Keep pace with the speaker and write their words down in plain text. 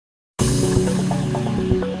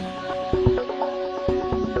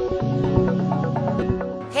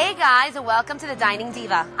guys, and welcome to the Dining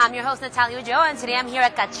Diva. I'm your host, Natalia, and today I'm here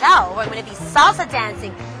at Cachao, where I'm going to be salsa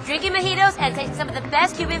dancing, drinking mojitos, and tasting some of the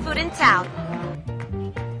best Cuban food in town.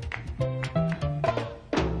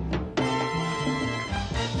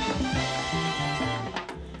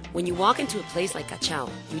 When you walk into a place like Cachao,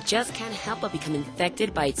 you just can't help but become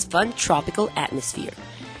infected by its fun tropical atmosphere.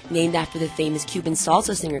 Named after the famous Cuban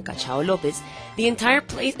salsa singer Cachao Lopez, the entire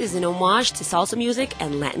place is an homage to salsa music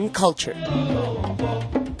and Latin culture.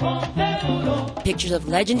 Pictures of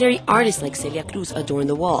legendary artists like Celia Cruz adorn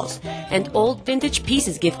the walls, and old vintage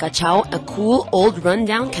pieces give Cachao a cool, old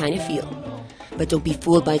rundown kind of feel. But don't be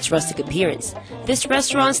fooled by its rustic appearance. This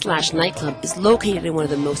restaurant/nightclub is located in one of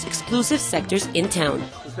the most exclusive sectors in town.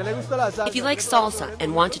 If you like salsa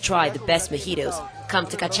and want to try the best mojitos, come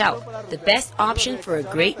to Cachao, the best option for a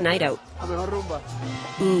great night out.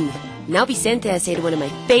 Ooh, now Vicente has said one of my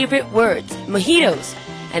favorite words, mojitos.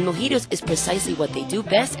 And mojitos is precisely what they do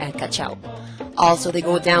best at Cachao. Also, they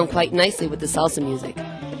go down quite nicely with the salsa music.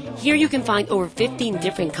 Here you can find over 15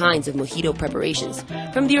 different kinds of mojito preparations,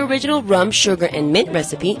 from the original rum, sugar, and mint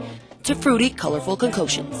recipe to fruity, colorful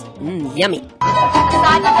concoctions. Yummy.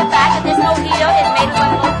 Aside from the fact that this mojito is made with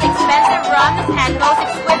the most expensive rum and most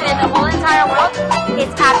exquisite in the whole entire world,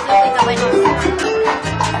 it's absolutely delicious.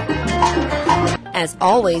 As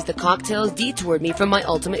always, the cocktails detoured me from my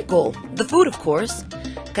ultimate goal, the food, of course.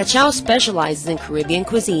 Cachao specializes in Caribbean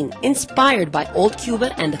cuisine, inspired by old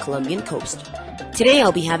Cuba and the Colombian coast. Today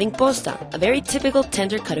I'll be having posta, a very typical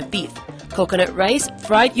tender cut of beef, coconut rice,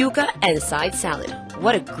 fried yuca, and a side salad.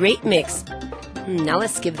 What a great mix! Now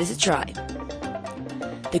let's give this a try.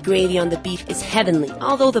 The gravy on the beef is heavenly,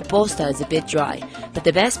 although the posta is a bit dry, but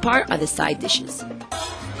the best part are the side dishes. So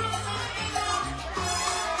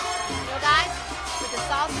guys, with the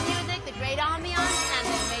salsa music, the great ambiance, and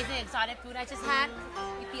the amazing exotic food I just had,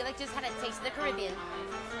 you feel like you just had a taste of the Caribbean.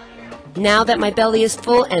 Now that my belly is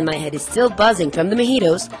full and my head is still buzzing from the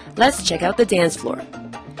mojitos, let's check out the dance floor.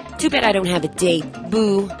 Too bad I don't have a date,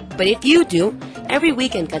 boo. But if you do, every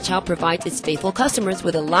weekend Cachao provides its faithful customers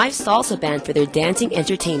with a live salsa band for their dancing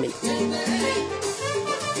entertainment.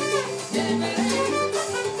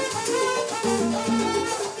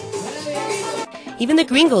 Even the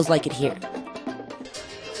gringos like it here.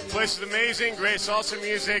 The place is amazing, great salsa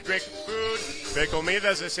music, great food, great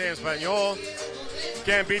comidas, they say in Espanol. You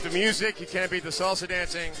can't beat the music, you can't beat the salsa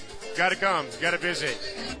dancing. Gotta come, gotta visit.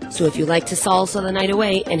 So if you like to salsa the night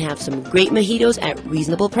away and have some great mojitos at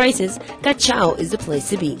reasonable prices, Cachao is the place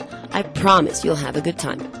to be. I promise you'll have a good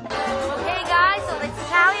time. Okay guys, so let's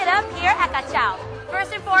tally it up here at Cachao.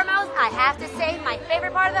 First and foremost, I have to say my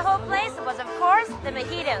favorite part of the whole place was, of course, the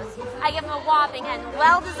mojitos. I give them a whopping and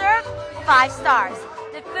well-deserved 5 stars.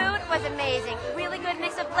 The food was amazing. Really good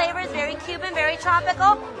mix of flavors, very Cuban, very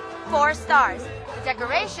tropical. 4 stars. The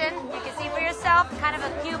decoration, you can see for yourself, kind of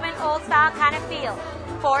a Cuban old-style kind of feel.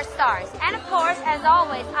 4 stars. And of course, as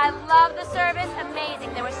always, I love the service.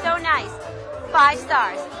 Amazing. They were so nice. 5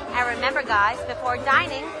 stars. And remember, guys, before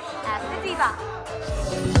dining, ask the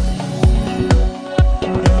diva.